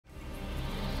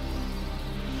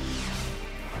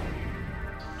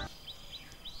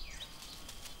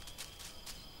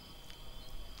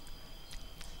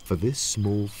For this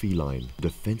small feline,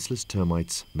 defenseless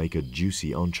termites make a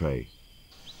juicy entree.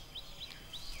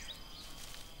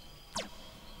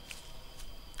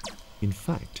 In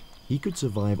fact, he could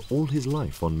survive all his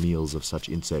life on meals of such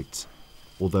insects,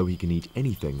 although he can eat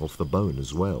anything off the bone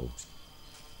as well.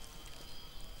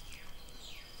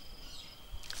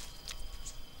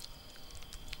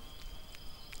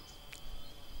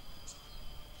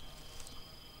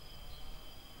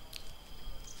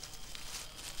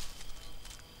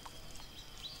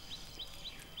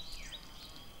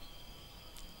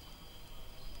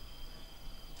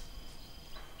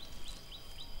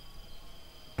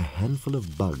 A handful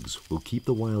of bugs will keep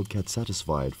the wildcat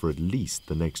satisfied for at least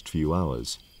the next few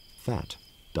hours. Fat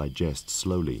digests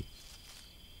slowly.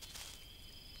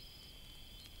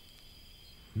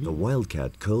 The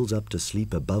wildcat curls up to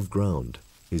sleep above ground.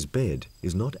 His bed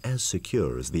is not as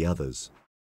secure as the others.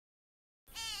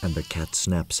 And the cat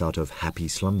snaps out of happy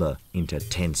slumber into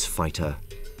tense fighter.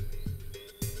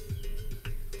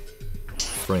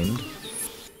 Friend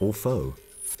or foe,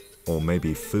 or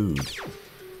maybe food.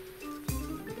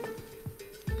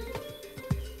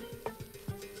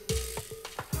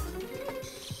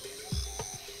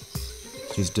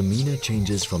 His demeanor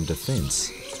changes from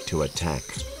defense to attack.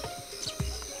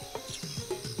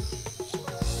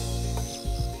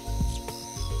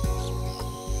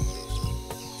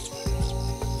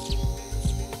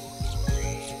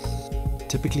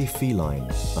 Typically feline,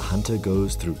 the hunter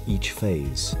goes through each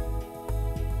phase.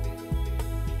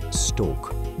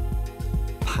 Stalk,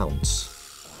 pounce,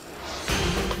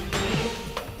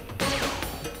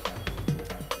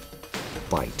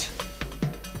 bite.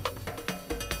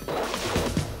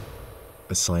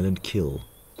 A silent kill,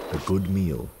 a good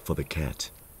meal for the cat.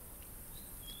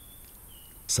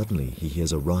 Suddenly, he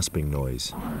hears a rasping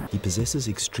noise. He possesses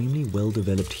extremely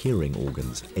well-developed hearing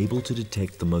organs, able to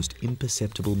detect the most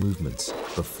imperceptible movements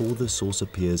before the source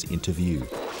appears into view.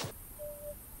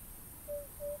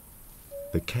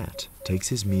 The cat takes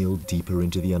his meal deeper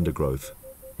into the undergrowth.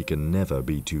 He can never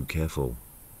be too careful.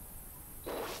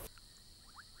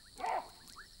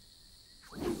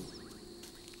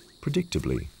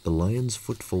 Predictably, the lion's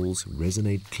footfalls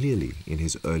resonate clearly in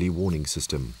his early warning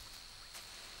system.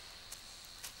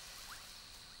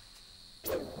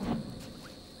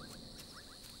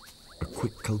 A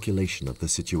quick calculation of the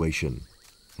situation,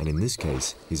 and in this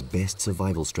case, his best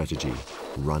survival strategy,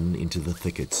 run into the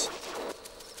thickets.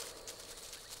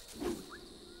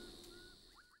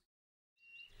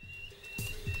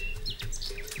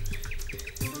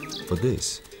 For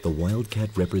this, the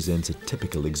wildcat represents a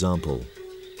typical example.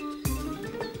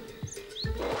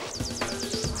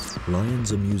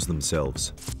 Lions amuse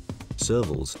themselves.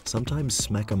 Servals sometimes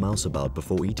smack a mouse about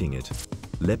before eating it.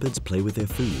 Leopards play with their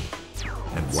food.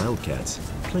 And wildcats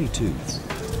play too.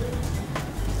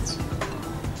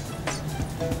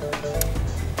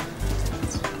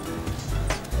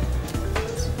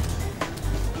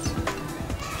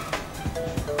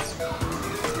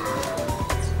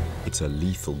 It's a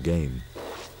lethal game.